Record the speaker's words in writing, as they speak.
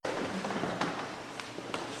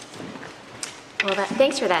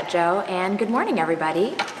Thanks for that, Joe, and good morning,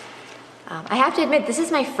 everybody. I have to admit, this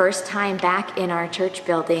is my first time back in our church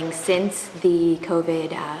building since the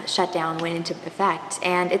COVID shutdown went into effect,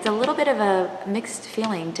 and it's a little bit of a mixed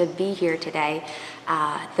feeling to be here today.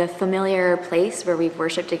 The familiar place where we've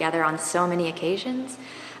worshiped together on so many occasions,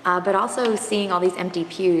 but also seeing all these empty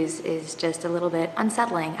pews is just a little bit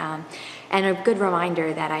unsettling, and a good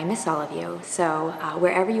reminder that I miss all of you. So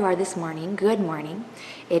wherever you are this morning, good morning.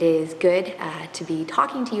 It is good to be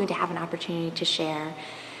talking to you and to have an opportunity to share.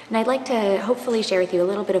 And I'd like to hopefully share with you a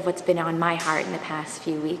little bit of what's been on my heart in the past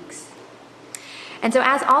few weeks. And so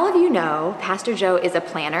as all of you know, Pastor Joe is a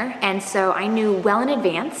planner, and so I knew well in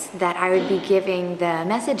advance that I would be giving the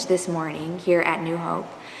message this morning here at New Hope.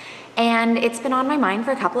 And it's been on my mind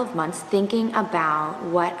for a couple of months, thinking about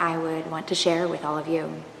what I would want to share with all of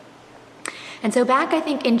you. And so back, I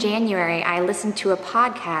think in January, I listened to a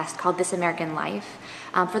podcast called This American Life.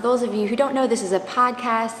 For those of you who don't know, this is a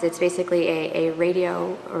podcast. It's basically a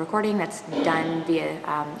radio recording that's done via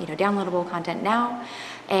downloadable content now.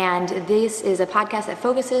 And this is a podcast that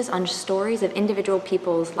focuses on stories of individual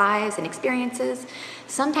people's lives and experiences.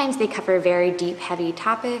 Sometimes they cover very deep, heavy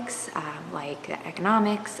topics like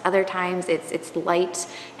economics. Other times it's light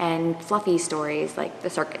and fluffy stories like the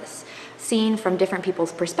circus, seen from different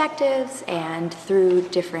people's perspectives and through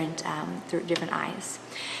different eyes.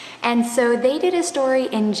 And so they did a story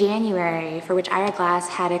in January for which Ira Glass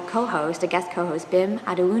had a guest co-host, Bim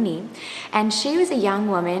Adewuni. And she was a young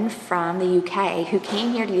woman from the UK who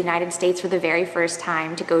came here to the United States for the very first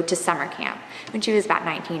time to go to summer camp when she was about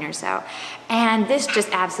 19 or so. And this just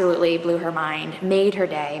absolutely blew her mind, made her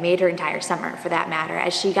day, made her entire summer for that matter,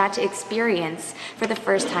 as she got to experience for the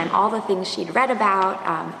first time all the things she'd read about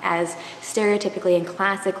as stereotypically and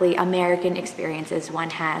classically American experiences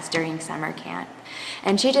one has during summer camp.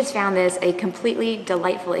 And she just found this a completely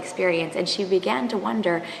delightful experience, and she began to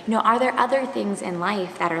wonder, are there other things in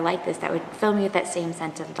life that are like this that would fill me with that same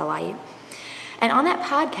sense of delight? And on that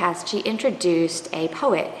podcast, she introduced a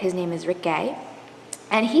poet. His name is Rick Gay,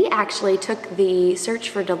 and he actually took the search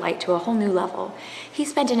for delight to a whole new level. He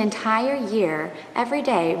spent an entire year, every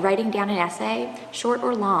day, writing down an essay, short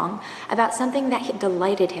or long, about something that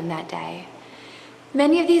delighted him that day.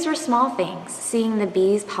 Many of these were small things, seeing the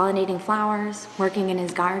bees pollinating flowers, working in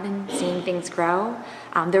his garden, seeing things grow.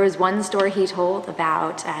 There was one story he told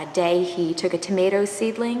about a day he took a tomato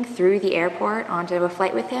seedling through the airport onto a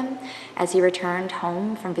flight with him as he returned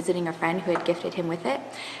home from visiting a friend who had gifted him with it.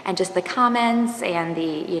 And just the comments and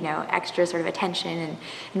the extra sort of attention and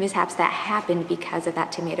mishaps that happened because of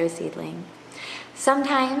that tomato seedling.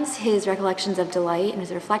 Sometimes his recollections of delight and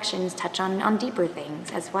his reflections touch on deeper things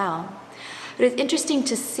as well. But it's interesting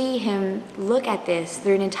to see him look at this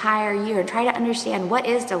through an entire year and try to understand what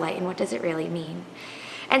is delight and what does it really mean.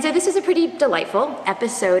 And so this is a pretty delightful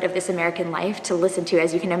episode of This American Life to listen to,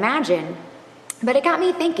 as you can imagine. But it got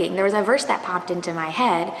me thinking. There was a verse that popped into my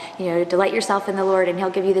head, delight yourself in the Lord and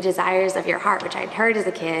he'll give you the desires of your heart, which I'd heard as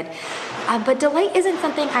a kid. But delight isn't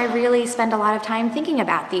something I really spend a lot of time thinking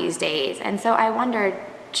about these days. And so I wondered,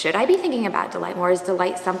 should I be thinking about delight more? Is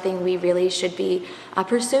delight something we really should be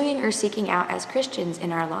pursuing or seeking out as Christians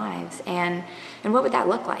in our lives? And what would that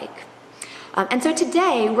look like? And so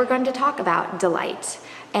today we're going to talk about delight.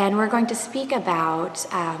 And we're going to speak about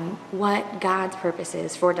what God's purpose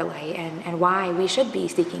is for delight and why we should be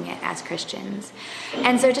seeking it as Christians.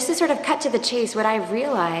 And so just to sort of cut to the chase, what I've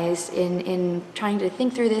realized in trying to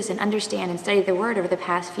think through this and understand and study the Word over the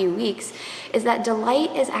past few weeks is that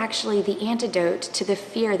delight is actually the antidote to the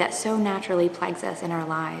fear that so naturally plagues us in our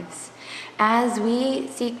lives. As we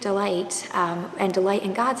seek delight and delight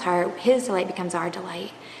in God's heart, His delight becomes our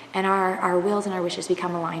delight. And our wills and our wishes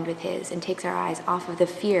become aligned with His and takes our eyes off of the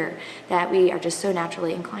fear that we are just so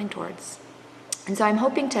naturally inclined towards. And so I'm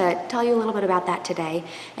hoping to tell you a little bit about that today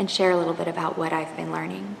and share a little bit about what I've been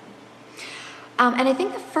learning. And I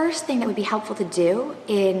think the first thing that would be helpful to do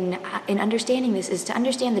in understanding this is to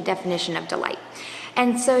understand the definition of delight.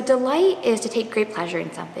 And so delight is to take great pleasure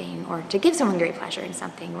in something or to give someone great pleasure in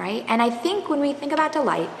something, right? And I think when we think about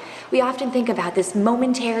delight, we often think about this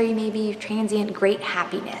momentary, maybe transient, great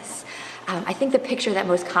happiness. I think the picture that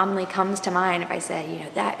most commonly comes to mind if I say,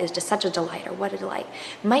 that is just such a delight or what a delight,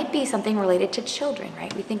 might be something related to children,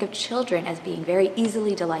 right? We think of children as being very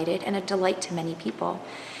easily delighted and a delight to many people.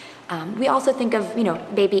 We also think of,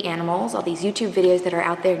 baby animals, all these YouTube videos that are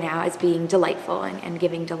out there now as being delightful and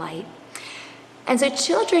giving delight. And so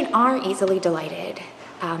children are easily delighted.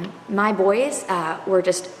 My boys were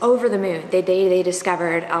just over the moon. They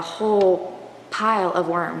discovered a whole pile of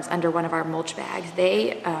worms under one of our mulch bags.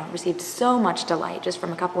 They received so much delight just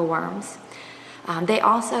from a couple of worms. They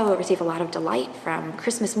also receive a lot of delight from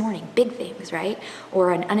Christmas morning, big things, right?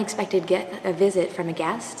 Or an unexpected a visit from a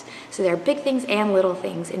guest. So there are big things and little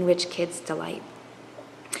things in which kids delight.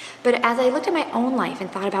 But as I looked at my own life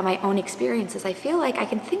and thought about my own experiences, I feel like I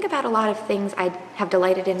can think about a lot of things I have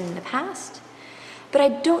delighted in the past, but I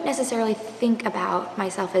don't necessarily think about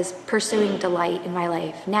myself as pursuing delight in my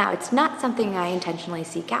life now. It's not something I intentionally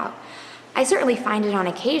seek out. I certainly find it on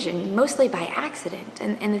occasion, mostly by accident.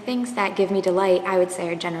 And the things that give me delight, I would say,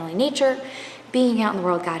 are generally nature, being out in the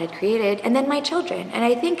world God had created, and then my children. And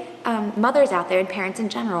I think mothers out there and parents in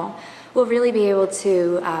general will really be able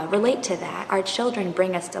to relate to that. Our children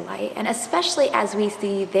bring us delight, and especially as we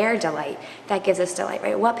see their delight, that gives us delight,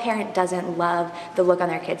 right? What parent doesn't love the look on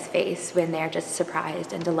their kid's face when they're just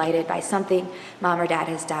surprised and delighted by something mom or dad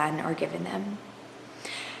has done or given them?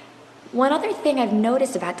 One other thing I've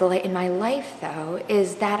noticed about delight in my life, though,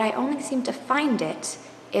 is that I only seem to find it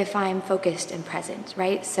if I'm focused and present,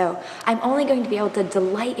 right? So I'm only going to be able to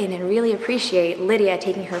delight in and really appreciate Lydia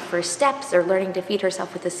taking her first steps or learning to feed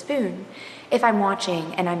herself with a spoon if I'm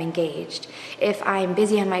watching and I'm engaged. If I'm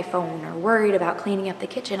busy on my phone or worried about cleaning up the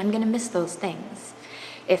kitchen, I'm going to miss those things.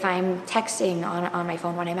 If I'm texting on my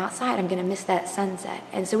phone when I'm outside, I'm going to miss that sunset.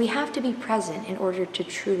 And so we have to be present in order to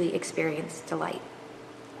truly experience delight.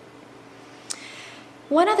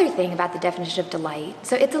 One other thing about the definition of delight,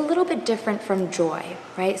 so it's a little bit different from joy,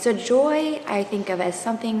 right? So joy I think of as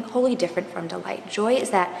something wholly different from delight. Joy is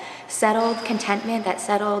that settled contentment, that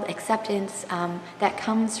settled acceptance that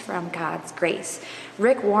comes from God's grace.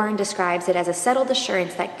 Rick Warren describes it as a settled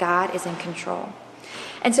assurance that God is in control.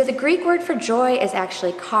 And so the Greek word for joy is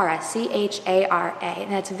actually chara, C-H-A-R-A,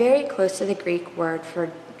 and that's very close to the Greek word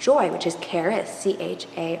for joy, which is charis,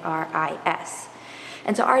 C-H-A-R-I-S.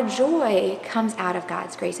 And so our joy comes out of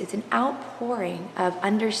God's grace. It's an outpouring of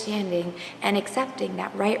understanding and accepting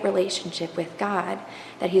that right relationship with God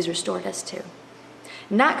that He's restored us to.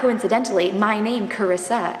 Not coincidentally, my name,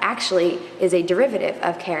 Carissa, actually is a derivative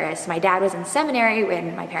of charis. My dad was in seminary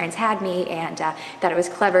when my parents had me and thought it was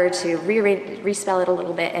clever to respell it a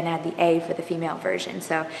little bit and add the A for the female version.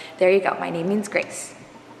 So there you go. My name means grace.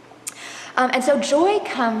 And so joy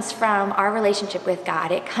comes from our relationship with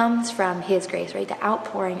God. It comes from His grace, right? The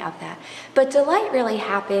outpouring of that. But delight really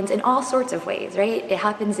happens in all sorts of ways, right? It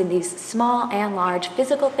happens in these small and large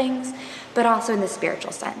physical things, but also in the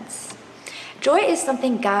spiritual sense. Delight is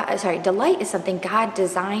something God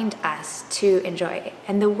designed us to enjoy.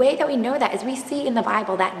 And the way that we know that is we see in the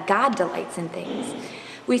Bible that God delights in things.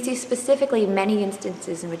 We see specifically many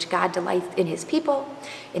instances in which God delights in His people,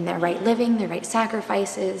 in their right living, their right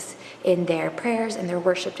sacrifices, in their prayers and their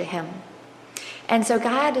worship to Him. And so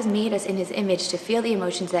God has made us in His image to feel the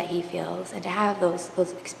emotions that He feels and to have those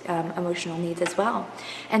emotional needs as well.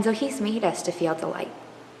 And so He's made us to feel delight.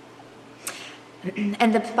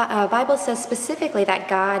 And the Bible says specifically that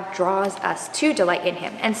God draws us to delight in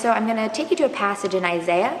Him. And so I'm going to take you to a passage in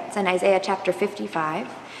Isaiah. It's in Isaiah chapter 55.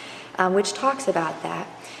 Which talks about that.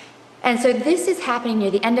 And so this is happening near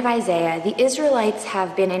the end of Isaiah. The Israelites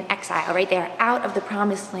have been in exile, right? They are out of the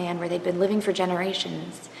promised land where they've been living for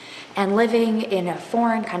generations and living in a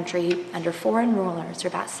foreign country under foreign rulers for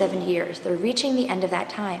about 70 years. They're reaching the end of that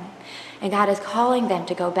time. And God is calling them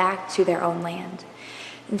to go back to their own land.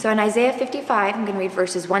 And so in Isaiah 55, I'm going to read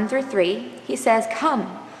verses 1 through 3. He says,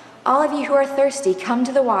 "Come, all of you who are thirsty, come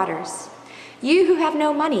to the waters. You who have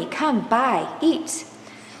no money, come, buy, eat.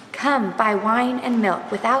 Come, buy wine and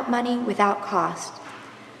milk without money, without cost.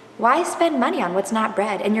 Why spend money on what's not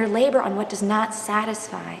bread and your labor on what does not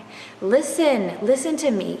satisfy? Listen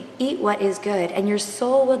to me, eat what is good, and your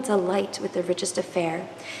soul will delight with the richest of fare.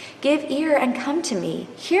 Give ear and come to me,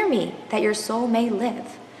 hear me, that your soul may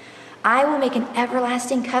live. I will make an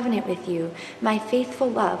everlasting covenant with you, my faithful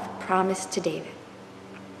love promised to David."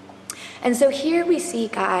 And so here we see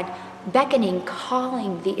God beckoning,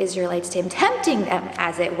 calling the Israelites to Him, tempting them,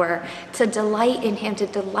 as it were, to delight in Him, to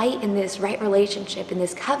delight in this right relationship, in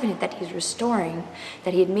this covenant that He's restoring,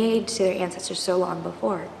 that He had made to their ancestors so long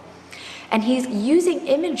before. And He's using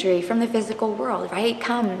imagery from the physical world, right?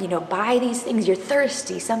 Come, buy these things. You're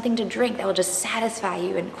thirsty, something to drink that will just satisfy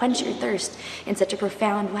you and quench your thirst in such a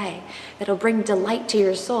profound way, that'll bring delight to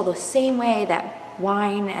your soul, the same way that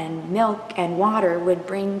wine and milk and water would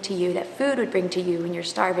bring to you, that food would bring to you when you're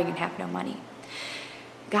starving and have no money.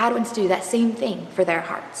 God wants to do that same thing for their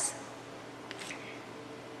hearts.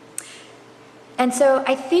 And so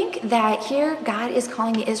I think that here God is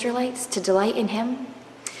calling the Israelites to delight in Him.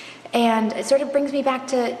 And it sort of brings me back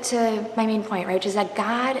to my main point, right? Which is that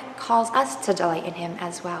God calls us to delight in Him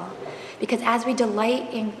as well. Because as we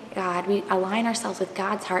delight in God, we align ourselves with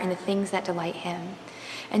God's heart in the things that delight Him.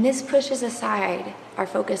 And this pushes aside our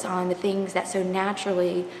focus on the things that so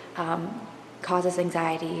naturally cause us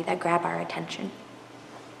anxiety, that grab our attention.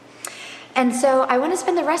 And so I want to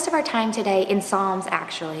spend the rest of our time today in Psalms,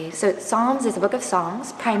 actually. So Psalms is a book of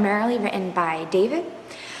songs, primarily written by David.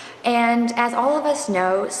 And as all of us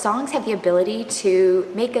know, songs have the ability to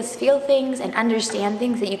make us feel things and understand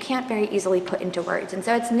things that you can't very easily put into words. And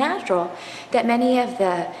so it's natural that many of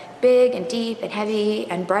the big and deep and heavy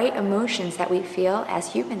and bright emotions that we feel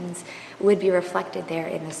as humans would be reflected there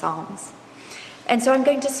in the Psalms. And so I'm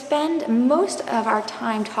going to spend most of our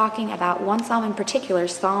time talking about one psalm in particular,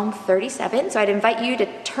 Psalm 37. So I'd invite you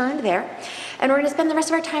to turn there. And we're going to spend the rest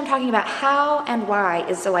of our time talking about how and why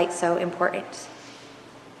is delight so important.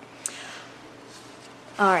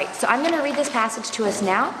 All right, so I'm going to read this passage to us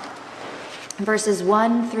now, verses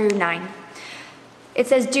 1 through 9. It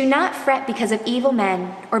says, "Do not fret because of evil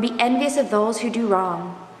men, or be envious of those who do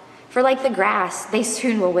wrong. For like the grass, they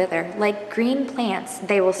soon will wither. Like green plants,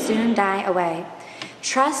 they will soon die away.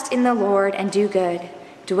 Trust in the Lord and do good.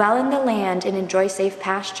 Dwell in the land and enjoy safe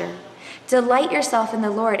pasture. Delight yourself in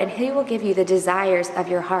the Lord, and he will give you the desires of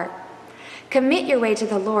your heart. Commit your way to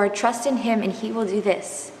the Lord, trust in him, and he will do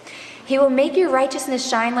this. He will make your righteousness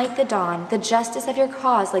shine like the dawn, the justice of your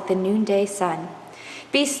cause like the noonday sun.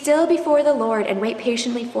 Be still before the Lord and wait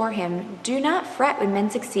patiently for him. Do not fret when men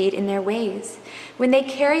succeed in their ways, when they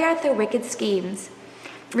carry out their wicked schemes.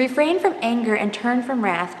 Refrain from anger and turn from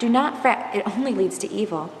wrath. Do not fret, it only leads to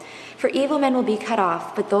evil. For evil men will be cut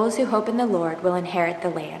off, but those who hope in the Lord will inherit the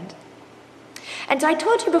land." And so I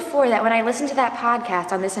told you before that when I listened to that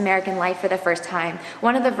podcast on This American Life for the first time,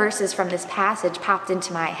 one of the verses from this passage popped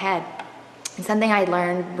into my head. It's something I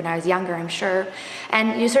learned when I was younger, I'm sure.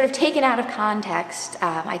 And sort of taken out of context,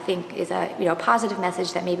 I think is a positive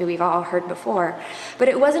message that maybe we've all heard before. But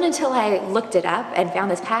it wasn't until I looked it up and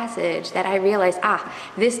found this passage that I realized,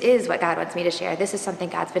 this is what God wants me to share. This is something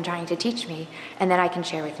God's been trying to teach me and that I can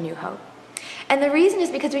share with New Hope. And the reason is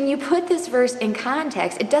because when you put this verse in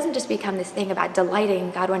context, it doesn't just become this thing about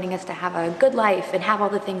delighting, God wanting us to have a good life and have all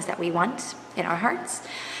the things that we want in our hearts,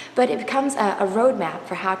 but it becomes a roadmap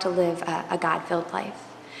for how to live a God-filled life.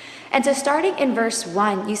 And so starting in verse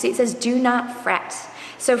 1, you see it says, "Do not fret."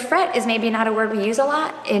 So fret is maybe not a word we use a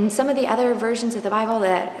lot. In some of the other versions of the Bible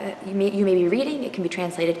that you may be reading, it can be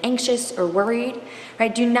translated anxious or worried,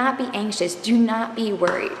 right? Do not be anxious, do not be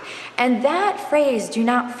worried. And that phrase, "do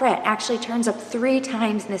not fret," actually turns up 3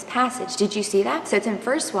 times in this passage. Did you see that? So it's in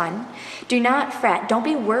verse 1, "Do not fret, don't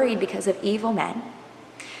be worried because of evil men."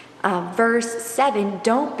 Verse 7,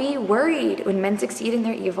 "Don't be worried when men succeed in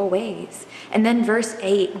their evil ways." And then verse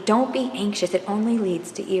 8, "Don't be anxious, it only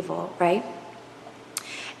leads to evil," right?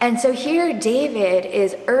 And so here David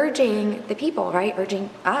is urging the people, right? Urging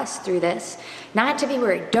us through this, not to be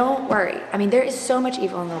worried. Don't worry. I mean, there is so much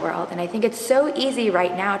evil in the world, and I think it's so easy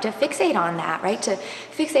right now to fixate on that, right? To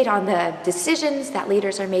fixate on the decisions that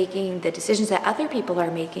leaders are making, the decisions that other people are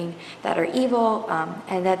making that are evil,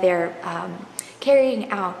 and that they're carrying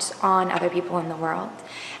out on other people in the world.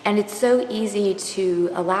 And it's so easy to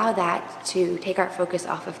allow that to take our focus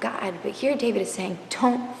off of God. But here David is saying,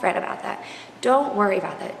 don't fret about that. Don't worry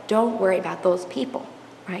about that. Don't worry about those people,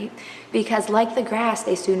 right? Because like the grass,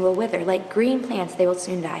 they soon will wither. Like green plants, they will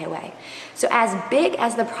soon die away. So as big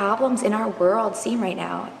as the problems in our world seem right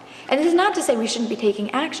now, and this is not to say we shouldn't be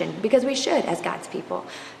taking action, because we should as God's people,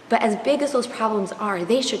 but as big as those problems are,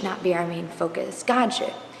 they should not be our main focus. God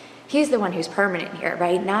should. He's the one who's permanent here,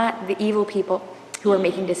 right? Not the evil people who are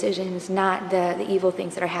making decisions, not the evil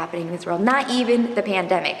things that are happening in this world. Not even the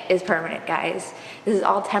pandemic is permanent, guys. This is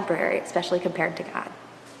all temporary, especially compared to God.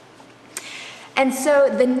 And so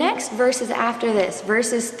the next verses after this,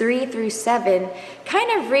 verses 3 through 7,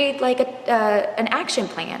 kind of read like an action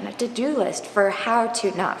plan, a to-do list for how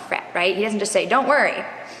to not fret, right? He doesn't just say, don't worry,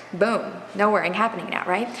 boom, no worrying happening now,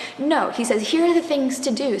 right? No, he says, here are the things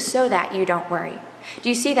to do so that you don't worry. Do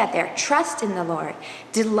you see that there? Trust in the Lord,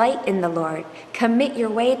 delight in the Lord, commit your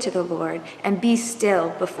way to the Lord, and be still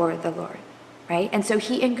before the Lord, right? And so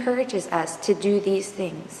he encourages us to do these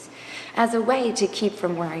things as a way to keep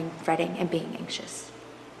from worrying, fretting, and being anxious.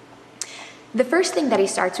 The first thing that he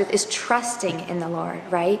starts with is trusting in the Lord,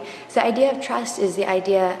 right? So the idea of trust is the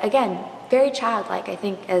idea, again, very childlike. I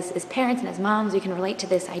think as parents and as moms, we can relate to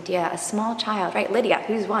this idea. A small child, right? Lydia,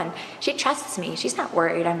 who's 1, she trusts me. She's not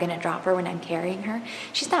worried I'm going to drop her when I'm carrying her.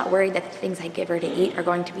 She's not worried that the things I give her to eat are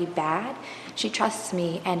going to be bad. She trusts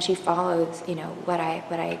me and she follows, what I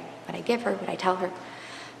give her, what I tell her,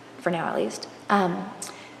 for now at least.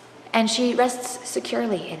 And she rests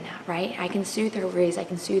securely in that, right? I can soothe her worries, I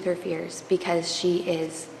can soothe her fears because she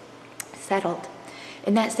is settled.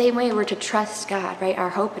 In that same way, we're to trust God, right? Our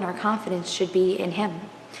hope and our confidence should be in him.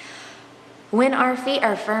 When our feet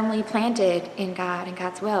are firmly planted in God and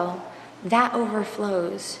God's will, that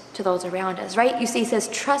overflows to those around us, right? You see, it says,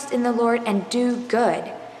 trust in the Lord and do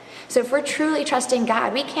good. So if we're truly trusting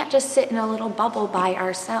God, we can't just sit in a little bubble by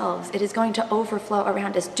ourselves. It is going to overflow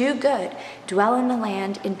around us. Do good, dwell in the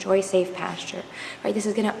land, enjoy safe pasture, right? This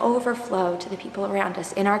is going to overflow to the people around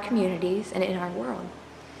us in our communities and in our world.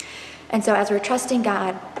 And so as we're trusting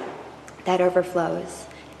God, that overflows.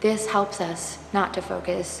 This helps us not to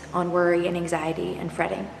focus on worry and anxiety and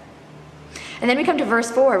fretting. And then we come to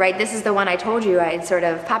verse 4, right? This is the one I told you I had sort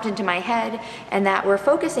of popped into my head and that we're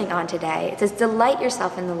focusing on today. It says, delight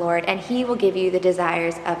yourself in the Lord and he will give you the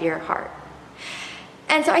desires of your heart.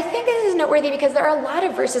 And so I think this is noteworthy because there are a lot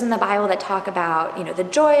of verses in the Bible that talk about, the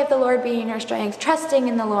joy of the Lord being our strength, trusting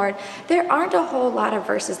in the Lord. There aren't a whole lot of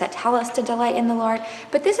verses that tell us to delight in the Lord,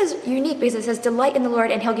 but this is unique because it says, delight in the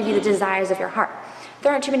Lord and he'll give you the desires of your heart.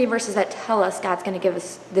 There aren't too many verses that tell us God's going to give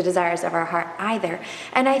us the desires of our heart either.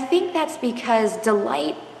 And I think that's because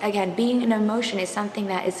delight, again, being an emotion is something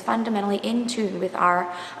that is fundamentally in tune with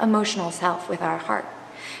our emotional self, with our heart.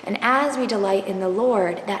 And as we delight in the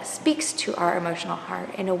Lord, that speaks to our emotional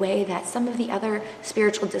heart in a way that some of the other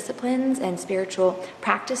spiritual disciplines and spiritual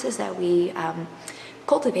practices that we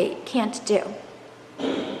cultivate can't do.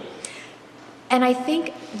 And I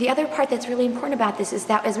think the other part that's really important about this is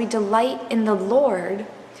that as we delight in the Lord,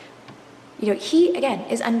 he, again,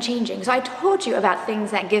 is unchanging. So I told you about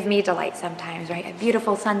things that give me delight sometimes, right? A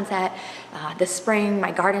beautiful sunset, the spring,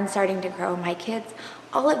 my garden starting to grow, my kids.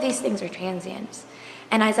 All of these things are transient.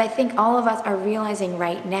 And as I think all of us are realizing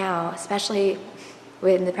right now, especially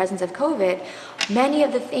in the presence of COVID, many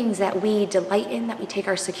of the things that we delight in, that we take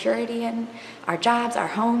our security in, our jobs, our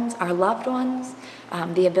homes, our loved ones,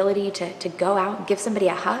 the ability to go out and give somebody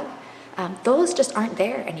a hug, those just aren't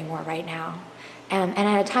there anymore right now. And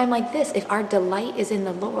at a time like this, if our delight is in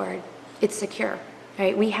the Lord, it's secure,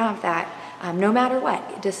 right? We have that no matter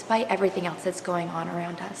what, despite everything else that's going on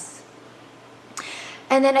around us.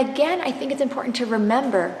 And then again, I think it's important to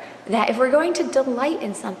remember that if we're going to delight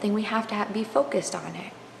in something, we have to be focused on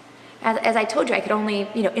it. As I told you, I could only,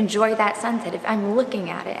 enjoy that sunset if I'm looking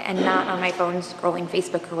at it and not on my phone scrolling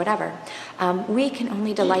Facebook or whatever. We can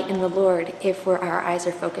only delight in the Lord if our eyes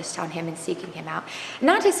are focused on him and seeking him out.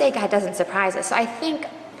 Not to say God doesn't surprise us. So I think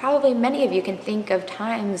probably many of you can think of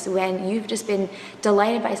times when you've just been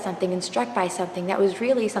delighted by something and struck by something that was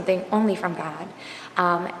really something only from God,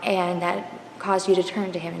 and that caused you to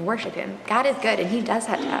turn to him and worship him. God is good and he does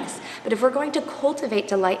that to us. But if we're going to cultivate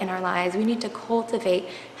delight in our lives, we need to cultivate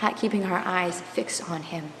keeping our eyes fixed on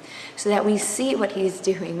him so that we see what he's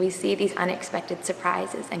doing. We see these unexpected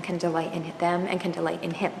surprises and can delight in them and can delight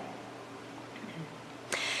in him.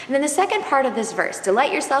 And then the second part of this verse,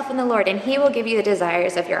 delight yourself in the Lord and he will give you the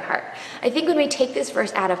desires of your heart. I think when we take this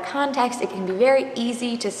verse out of context, it can be very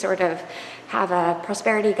easy to sort of have a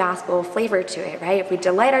prosperity gospel flavor to it, right? If we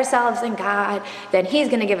delight ourselves in God, then he's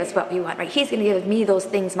going to give us what we want, right? He's going to give me those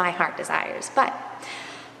things my heart desires. But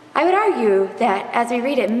I would argue that as we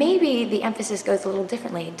read it, maybe the emphasis goes a little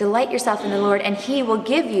differently. Delight yourself in the Lord and he will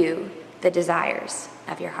give you the desires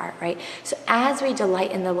of your heart, right? So as we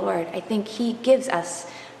delight in the Lord, I think he gives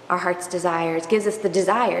us our heart's desires, gives us the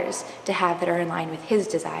desires to have that are in line with his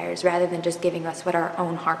desires rather than just giving us what our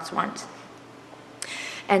own hearts want.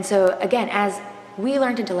 And so again, as we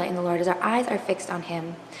learn to delight in the Lord, as our eyes are fixed on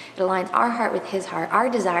him, it aligns our heart with his heart, our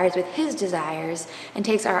desires with his desires, and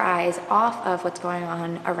takes our eyes off of what's going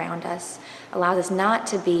on around us, allows us not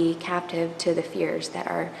to be captive to the fears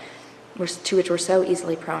to which we're so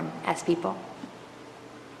easily prone as people.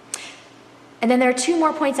 And then there are two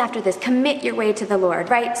more points after this. Commit your way to the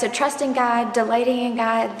Lord, right? So trusting God, delighting in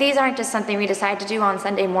God, these aren't just something we decide to do on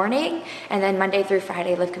Sunday morning and then Monday through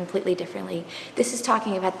Friday live completely differently. This is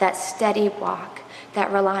talking about that steady walk,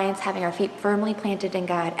 that reliance, having our feet firmly planted in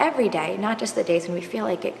God every day, not just the days when we feel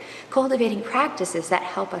like it, cultivating practices that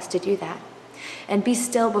help us to do that. And be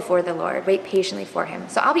still before the Lord, wait patiently for him.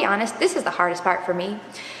 So I'll be honest, this is the hardest part for me.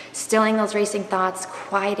 Stilling those racing thoughts,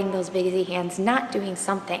 quieting those busy hands, not doing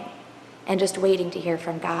something, and just waiting to hear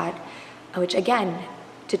from God, which again,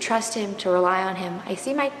 to trust him, to rely on him. I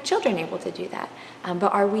see my children able to do that,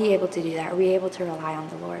 but are we able to do that? Are we able to rely on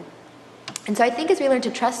the Lord? And so I think as we learn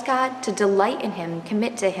to trust God, to delight in him,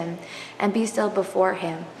 commit to him, and be still before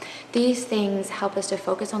him, these things help us to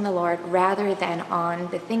focus on the Lord rather than on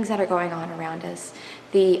the things that are going on around us,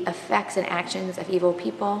 the effects and actions of evil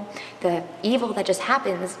people, the evil that just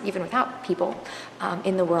happens even without people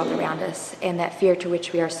in the world around us, and that fear to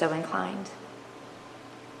which we are so inclined.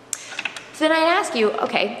 So then I ask you,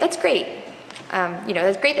 okay, that's great.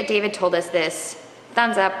 It's great that David told us this.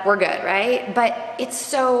 Thumbs up, we're good, right? But it's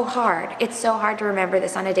so hard. It's so hard to remember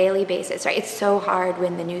this on a daily basis, right? It's so hard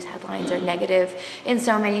when the news headlines are negative in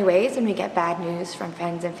so many ways, when we get bad news from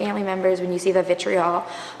friends and family members, when you see the vitriol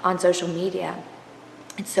on social media.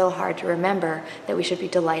 It's so hard to remember that we should be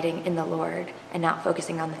delighting in the Lord and not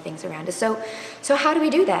focusing on the things around us. So how do we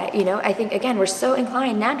do that? I think, again, we're so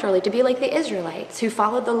inclined naturally to be like the Israelites who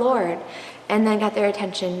followed the Lord and then got their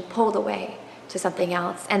attention pulled away to something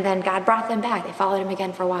else, and then God brought them back. They followed him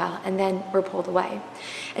again for a while, and then were pulled away.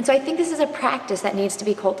 And so I think this is a practice that needs to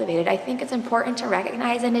be cultivated. I think it's important to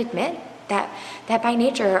recognize and admit that by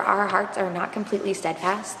nature our hearts are not completely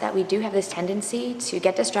steadfast, that we do have this tendency to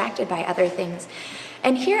get distracted by other things.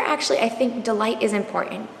 And here, actually, I think delight is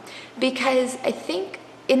important, because I think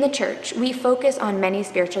in the church, we focus on many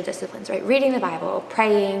spiritual disciplines, right? Reading the Bible,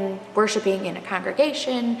 praying, worshiping in a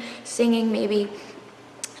congregation, singing maybe,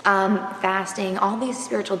 fasting, all these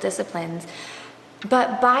spiritual disciplines.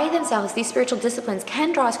 But by themselves, these spiritual disciplines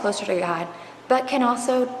can draw us closer to God, but can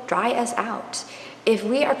also dry us out. If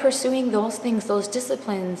we are pursuing those things, those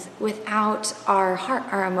disciplines, without our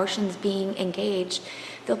heart, our emotions being engaged,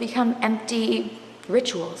 they'll become empty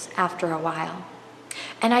rituals after a while.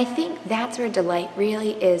 And I think that's where delight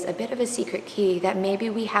really is a bit of a secret key that maybe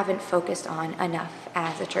we haven't focused on enough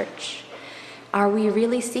as a church. Are we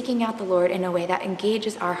really seeking out the Lord in a way that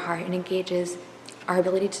engages our heart and engages our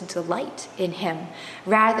ability to delight in him,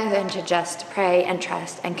 rather than to just pray and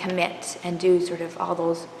trust and commit and do sort of all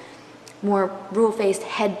those more rule-based,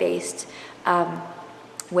 head-based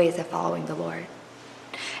ways of following the Lord?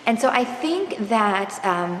 And so I think that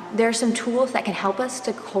there are some tools that can help us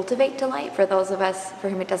to cultivate delight for those of us for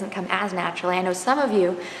whom it doesn't come as naturally. I know some of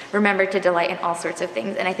you remember to delight in all sorts of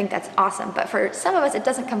things, and I think that's awesome. But for some of us, it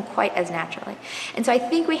doesn't come quite as naturally. And so I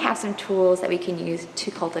think we have some tools that we can use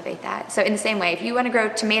to cultivate that. So in the same way, if you want to grow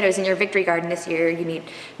tomatoes in your victory garden this year, you need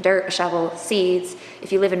dirt, a shovel, seeds.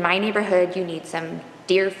 If you live in my neighborhood, you need some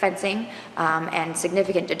deer fencing and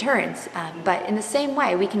significant deterrence. But in the same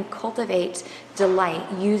way, we can cultivate delight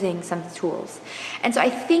using some tools. And so I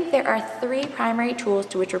think there are three primary tools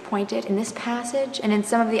to which we're pointed in this passage and in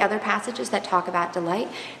some of the other passages that talk about delight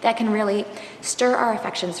that can really stir our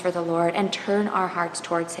affections for the Lord and turn our hearts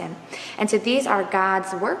towards him. And so these are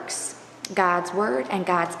God's works, God's word, and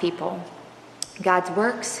God's people. God's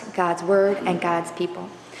works, God's word, and God's people.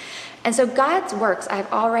 And so God's works,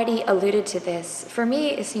 I've already alluded to this, for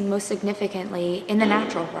me is seen most significantly in the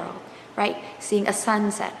natural world, right? Seeing a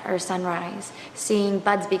sunset or a sunrise, seeing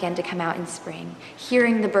buds begin to come out in spring,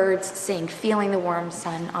 hearing the birds sing, feeling the warm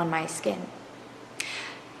sun on my skin.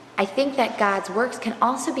 I think that God's works can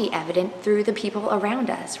also be evident through the people around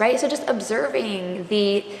us, right? So just observing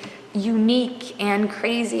the unique and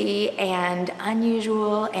crazy and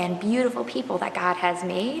unusual and beautiful people that God has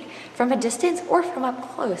made from a distance or from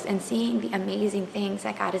up close, and seeing the amazing things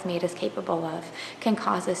that God has made us capable of can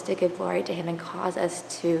cause us to give glory to him and cause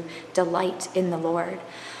us to delight in the Lord.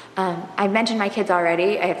 I mentioned my kids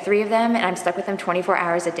already. I have 3 of them, and I'm stuck with them 24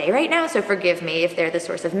 hours a day right now, so forgive me if they're the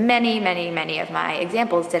source of many, many, many of my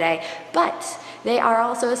examples today. But they are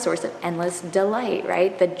also a source of endless delight,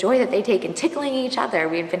 right? The joy that they take in tickling each other.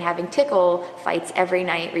 We've been having tickle fights every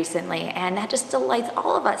night recently, and that just delights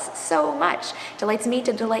all of us so much. Delights me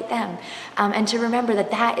to delight them. And to remember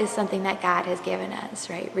that that is something that God has given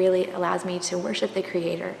us, right? Really allows me to worship the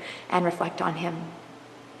Creator and reflect on him.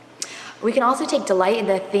 We can also take delight in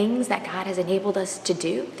the things that God has enabled us to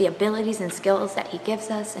do, the abilities and skills that he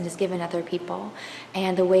gives us and has given other people,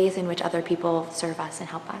 and the ways in which other people serve us and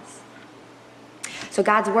help us. So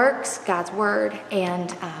God's works, God's word,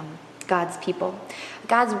 and God's people.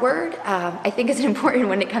 God's word, I think, is important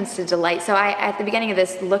when it comes to delight. So I, at the beginning of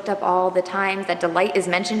this, looked up all the times that delight is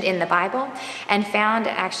mentioned in the Bible and found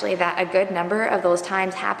actually that a good number of those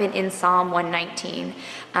times happen in Psalm 119.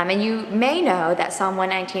 And you may know that Psalm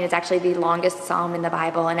 119 is actually the longest psalm in the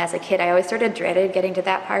Bible. And as a kid, I always sort of dreaded getting to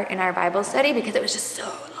that part in our Bible study because it was just so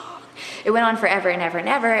long. It went on forever and ever and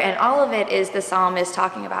ever, and all of it is the psalmist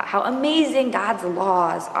talking about how amazing God's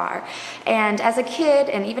laws are. And as a kid,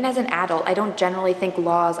 and even as an adult, I don't generally think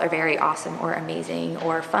laws are very awesome or amazing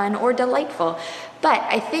or fun or delightful. But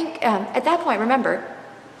I think at that point, remember,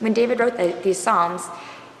 when David wrote these psalms,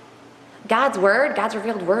 God's word, God's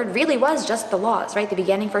revealed word, really was just the laws, right? The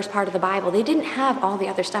beginning first part of the Bible. They didn't have all the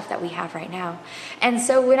other stuff that we have right now. And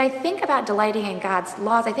so when I think about delighting in God's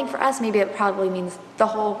laws, I think for us, maybe it probably means the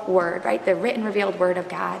whole word, right? The written, revealed word of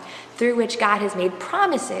God, through which God has made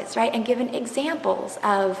promises, right? And given examples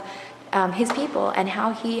of his people and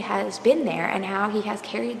how he has been there and how he has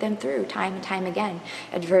carried them through time and time again,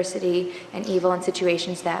 adversity and evil and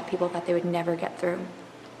situations that people thought they would never get through.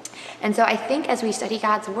 And so I think as we study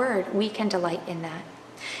God's word, we can delight in that.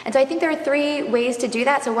 And so I think there are 3 ways to do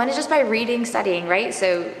that. So one is just by reading, studying, right?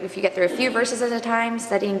 So if you get through a few verses at a time,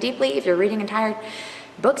 studying deeply, if you're reading entire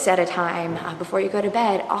books at a time before you go to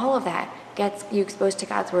bed, all of that gets you exposed to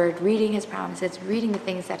God's word, reading his promises, reading the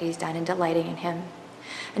things that he's done, and delighting in him.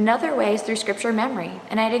 Another way is through scripture memory,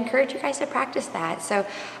 and I'd encourage you guys to practice that. So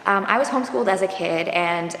I was homeschooled as a kid,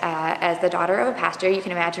 and as the daughter of a pastor, you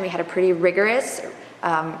can imagine we had a pretty rigorous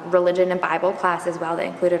religion and Bible class as well that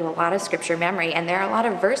included a lot of scripture memory, and there are a lot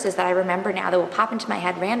of verses that I remember now that will pop into my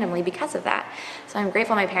head randomly because of that. So I'm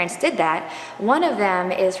grateful my parents did that. One of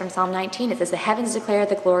them is from Psalm 19. It says, "The heavens declare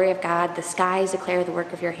the glory of God, the skies declare the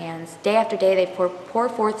work of your hands. Day after day they pour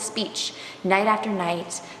forth speech, night after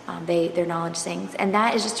night their knowledge sings." And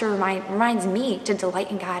that is just to reminds me to delight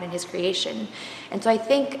in God and his creation. And so I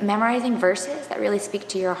think memorizing verses that really speak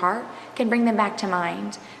to your heart can bring them back to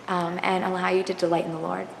mind and allow you to delight in the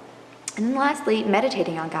Lord. And then lastly,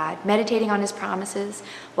 meditating on God, meditating on his promises,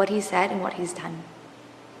 what he said and what he's done.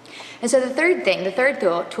 And so the third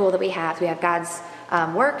tool that we have God's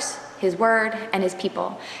works, his word, and his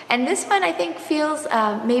people. And this one I think feels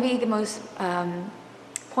maybe the most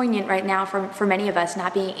poignant right now for many of us,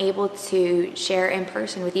 not being able to share in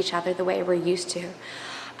person with each other the way we're used to.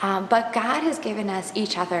 But God has given us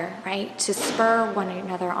each other, right, to spur one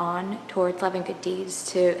another on towards love and good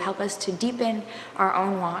deeds, to help us to deepen our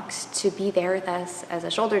own walks, to be there with us as a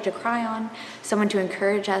shoulder to cry on, someone to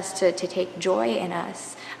encourage us to take joy in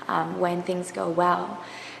us when things go well.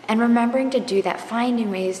 And remembering to do that, finding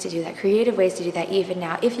ways to do that, creative ways to do that even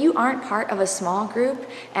now. If you aren't part of a small group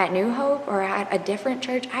at New Hope or at a different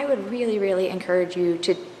church, I would really, really encourage you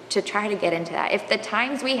to try to get into that. If the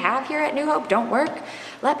times we have here at New Hope don't work,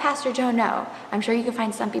 let Pastor Joe know. I'm sure you can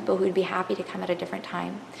find some people who would be happy to come at a different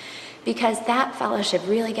time. Because that fellowship,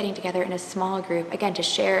 really getting together in a small group, again, to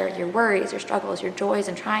share your worries, your struggles, your joys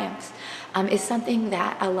and triumphs, is something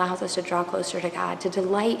that allows us to draw closer to God, to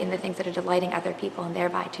delight in the things that are delighting other people, and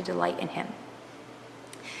thereby to delight in him.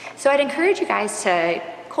 So I'd encourage you guys to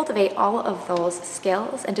cultivate all of those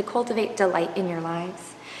skills and to cultivate delight in your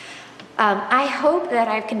lives. I hope that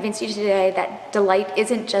I've convinced you today that delight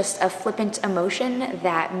isn't just a flippant emotion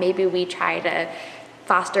that maybe we try to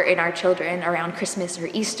foster in our children around Christmas or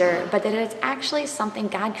Easter, but that it's actually something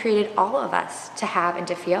God created all of us to have and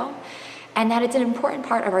to feel, and that it's an important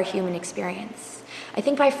part of our human experience. I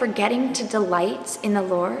think by forgetting to delight in the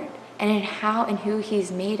Lord and in how and who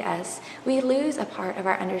he's made us, we lose a part of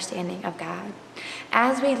our understanding of God.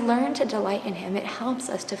 As we learn to delight in him, it helps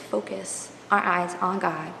us to focus our eyes on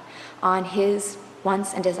God, on his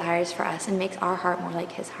wants and desires for us, and makes our heart more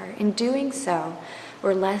like his heart. In doing so,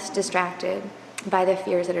 we're less distracted by the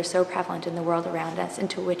fears that are so prevalent in the world around us,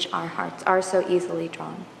 into which our hearts are so easily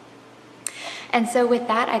drawn. And so with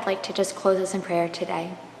that, I'd like to just close us in prayer today.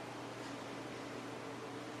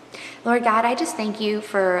 Lord God, I just thank you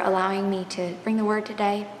for allowing me to bring the word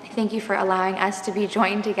today. I thank you for allowing us to be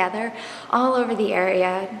joined together all over the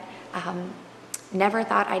area. Never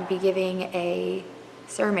thought I'd be giving a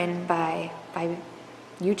sermon by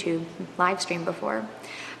YouTube live stream before,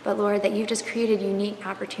 but Lord, that you've just created unique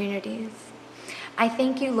opportunities. I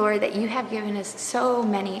thank you, Lord, that you have given us so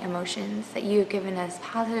many emotions, that you have given us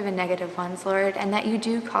positive and negative ones, Lord, and that you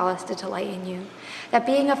do call us to delight in you. That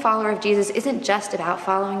being a follower of Jesus isn't just about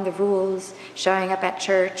following the rules, showing up at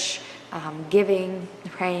church, giving,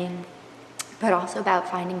 praying, but also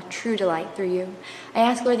about finding true delight through you. I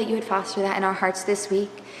ask, Lord, that you would foster that in our hearts this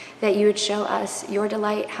week, that you would show us your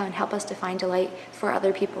delight and help us to find delight for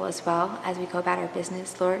other people as well as we go about our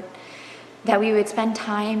business, Lord. That we would spend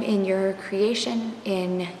time in your creation,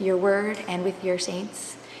 in your word, and with your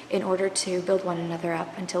saints in order to build one another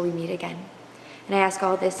up until we meet again. And I ask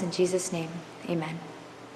all this in Jesus' name, amen.